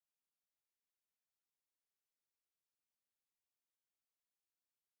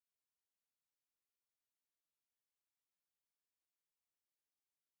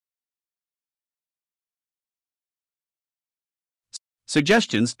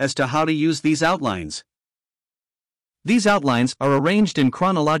Suggestions as to how to use these outlines. These outlines are arranged in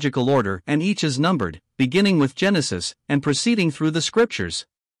chronological order and each is numbered, beginning with Genesis and proceeding through the scriptures.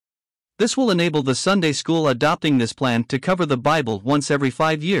 This will enable the Sunday school adopting this plan to cover the Bible once every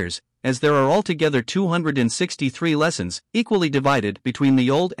 5 years, as there are altogether 263 lessons, equally divided between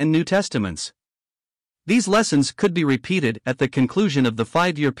the Old and New Testaments. These lessons could be repeated at the conclusion of the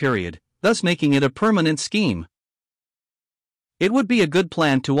 5-year period, thus making it a permanent scheme. It would be a good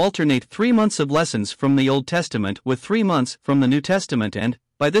plan to alternate 3 months of lessons from the Old Testament with 3 months from the New Testament and,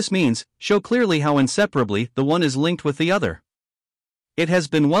 by this means, show clearly how inseparably the one is linked with the other. It has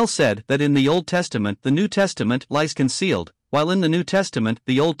been well said that in the Old Testament the New Testament lies concealed, while in the New Testament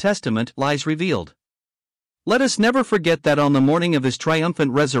the Old Testament lies revealed. Let us never forget that on the morning of his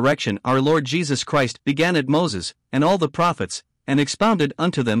triumphant resurrection our Lord Jesus Christ began at Moses, and all the prophets, and expounded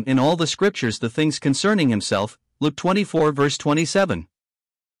unto them in all the scriptures the things concerning himself, Luke 24 verse 27.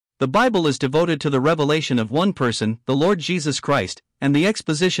 The Bible is devoted to the revelation of one person, the Lord Jesus Christ, and the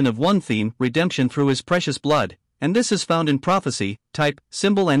exposition of one theme, redemption through his precious blood, and this is found in prophecy, type,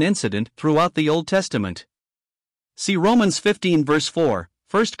 symbol and incident throughout the Old Testament. See Romans 15 verse 4,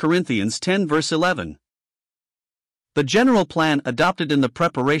 1 Corinthians 10 verse 11. The general plan adopted in the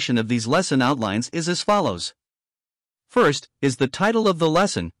preparation of these lesson outlines is as follows. First, is the title of the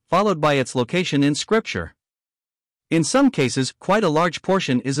lesson, followed by its location in Scripture. In some cases, quite a large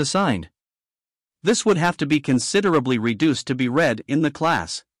portion is assigned. This would have to be considerably reduced to be read in the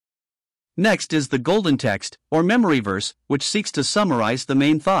class. Next is the golden text, or memory verse, which seeks to summarize the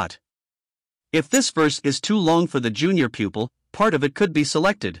main thought. If this verse is too long for the junior pupil, part of it could be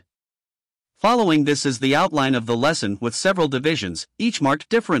selected. Following this is the outline of the lesson with several divisions, each marked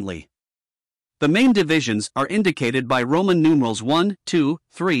differently. The main divisions are indicated by Roman numerals 1, 2,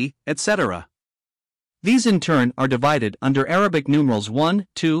 3, etc. These in turn are divided under Arabic numerals 1,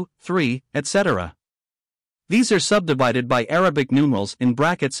 2, 3, etc. These are subdivided by Arabic numerals in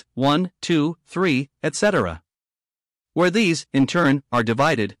brackets 1, 2, 3, etc. Where these, in turn, are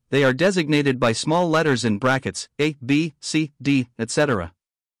divided, they are designated by small letters in brackets A, B, C, D, etc.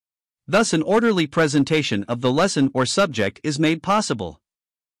 Thus an orderly presentation of the lesson or subject is made possible.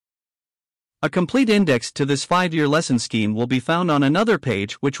 A complete index to this 5-year lesson scheme will be found on another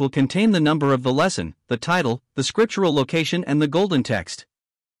page which will contain the number of the lesson, the title, the scriptural location and the golden text.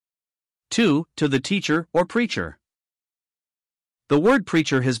 2. To the teacher or preacher. The word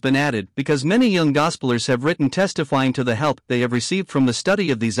preacher has been added because many young gospelers have written testifying to the help they have received from the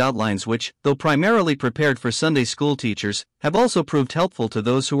study of these outlines which, though primarily prepared for Sunday school teachers, have also proved helpful to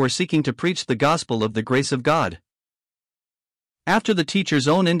those who are seeking to preach the gospel of the grace of God. After the teacher's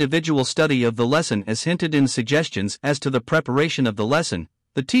own individual study of the lesson as hinted in suggestions as to the preparation of the lesson,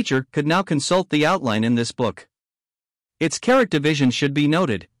 the teacher could now consult the outline in this book. Its character division should be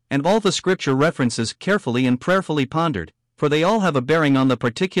noted, and all the scripture references carefully and prayerfully pondered, for they all have a bearing on the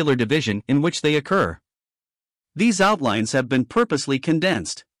particular division in which they occur. These outlines have been purposely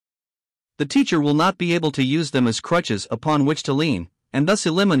condensed. The teacher will not be able to use them as crutches upon which to lean, and thus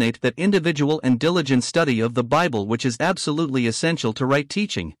eliminate that individual and diligent study of the Bible which is absolutely essential to right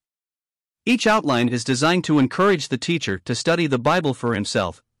teaching. Each outline is designed to encourage the teacher to study the Bible for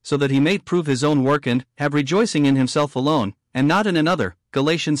himself, so that he may prove his own work and have rejoicing in himself alone, and not in another.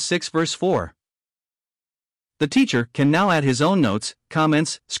 Galatians 6 verse 4. The teacher can now add his own notes,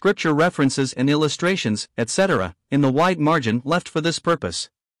 comments, scripture references and illustrations, etc., in the wide margin left for this purpose.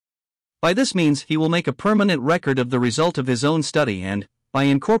 By this means he will make a permanent record of the result of his own study and, by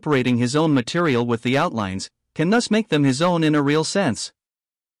incorporating his own material with the outlines, can thus make them his own in a real sense.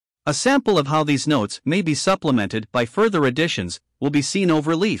 A sample of how these notes may be supplemented by further additions will be seen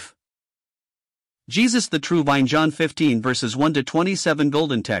over leaf. Jesus the True Vine, John 15 verses 1 to 27.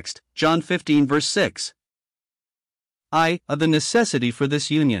 Golden text, John 15 verse 6. Of the necessity for this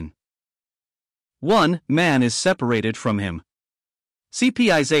union. 1. Man is separated from him.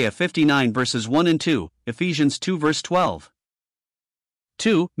 CP Isaiah 59 verses 1 and 2, Ephesians 2 verse 12.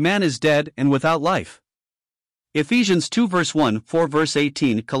 2. Man is dead and without life. Ephesians 2 verse 1, 4 verse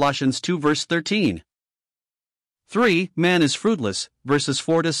 18, Colossians 2 verse 13. 3. Man is fruitless, verses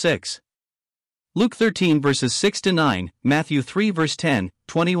 4 to 6. Luke 13 verses 6 to 9, Matthew 3 verse 10,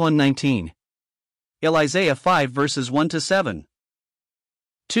 21-19. Isaiah 5 verses 1 to 7.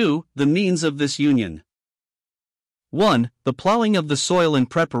 2. The means of this union. 1. The plowing of the soil in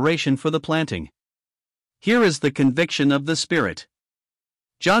preparation for the planting. Here is the conviction of the Spirit.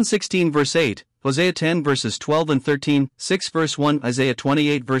 John 16 verse 8, Hosea 10 verses 12 and 13, 6 verse 1, Isaiah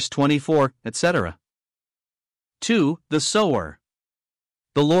 28 verse 24, etc. 2. The sower.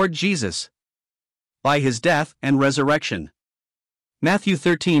 The Lord Jesus. By his death and resurrection. Matthew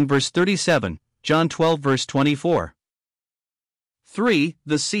 13 verse 37, John 12 verse 24. 3.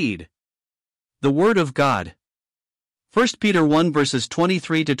 The seed. The Word of God. 1 Peter 1 verses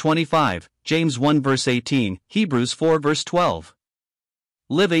 23 to 25, James 1 verse 18, Hebrews 4 verse 12.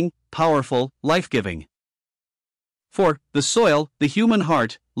 Living, powerful, life-giving. 4. The soil, the human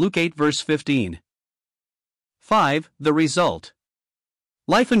heart, Luke 8 verse 15. 5. The result.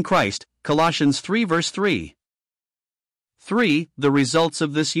 Life in Christ, Colossians 3 verse 3. 3. The results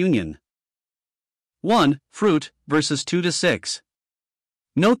of this union. 1. Fruit, verses 2 to 6.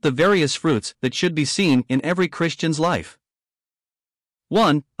 Note the various fruits that should be seen in every Christian's life.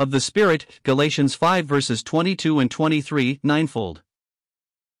 1. Of the Spirit, Galatians 5 verses 22 and 23, ninefold.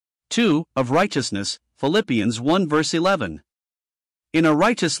 2. Of righteousness, Philippians 1 verse 11. In a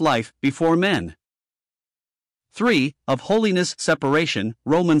righteous life before men. 3. Of holiness, separation,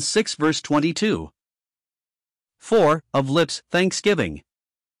 Romans 6 verse 22. 4. Of lips, thanksgiving.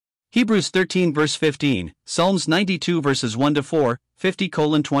 Hebrews 13 verse 15, Psalms 92 verses 1 to 4,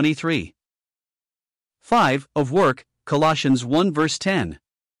 50:23. 5. Of work, Colossians 1 verse 10.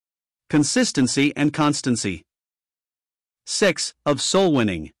 Consistency and constancy. 6. Of soul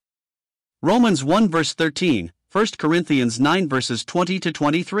winning. Romans 1 verse 13, 1 Corinthians 9 verses 20 to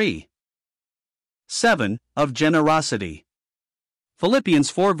 23. 7. Of generosity. Philippians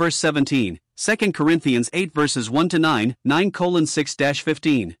 4 verse 17, 2 Corinthians 8 verses 1 to 9,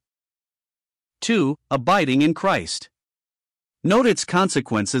 9:6-15. 2. Abiding in Christ. Note its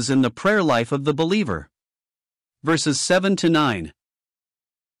consequences in the prayer life of the believer. Verses 7 to 9.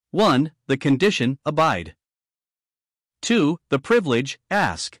 1. The condition, abide. 2. The privilege,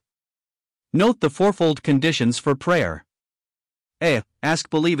 ask. Note the fourfold conditions for prayer. A. Ask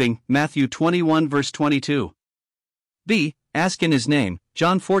believing, Matthew 21 verse 22. B. Ask in his name,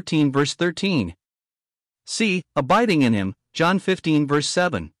 John 14 verse 13. C. Abiding in him, John 15 verse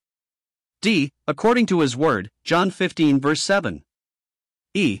 7. D. According to his word, John 15 verse 7.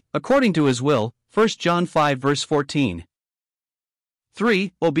 E. According to his will, 1 John 5 verse 14.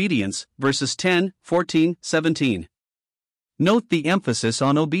 3. Obedience, verses 10, 14, 17. Note the emphasis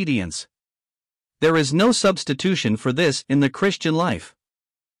on obedience. There is no substitution for this in the Christian life.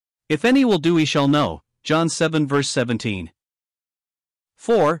 If any will do, he shall know, John 7 verse 17.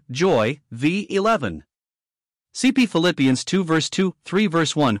 4. Joy, v. 11. CP Philippians 2 verse 2, 3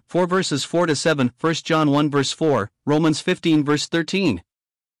 verse 1, 4 verses 4 to 7, 1 John 1 verse 4, Romans 15 verse 13.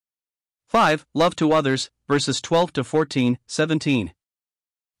 5. Love to others, verses 12 to 14, 17.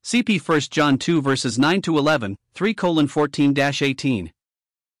 CP 1 John 2 verses 9 to 11, 3:14-18.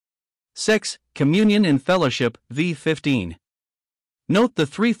 6. Communion and fellowship, v. 15. Note the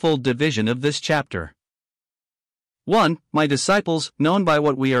threefold division of this chapter. 1. My disciples, known by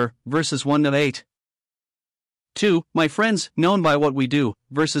what we are, verses 1 to 8. 2. My friends, known by what we do,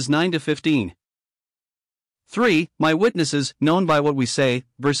 verses 9 to 15. 3. My witnesses, known by what we say,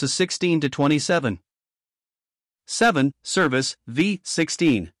 verses 16 to 27. 7. Service, v.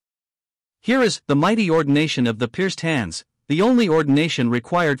 16. Here is the mighty ordination of the pierced hands, the only ordination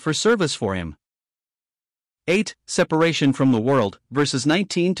required for service for him. 8. Separation from the world, verses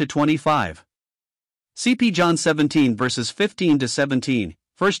 19 to 25. CP John 17 verses 15 to 17,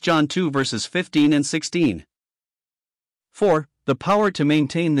 1 John 2 verses 15 and 16. 4. The power to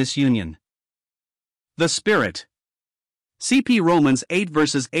maintain this union. The Spirit. CP Romans 8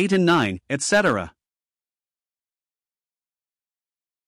 verses 8 and 9, etc.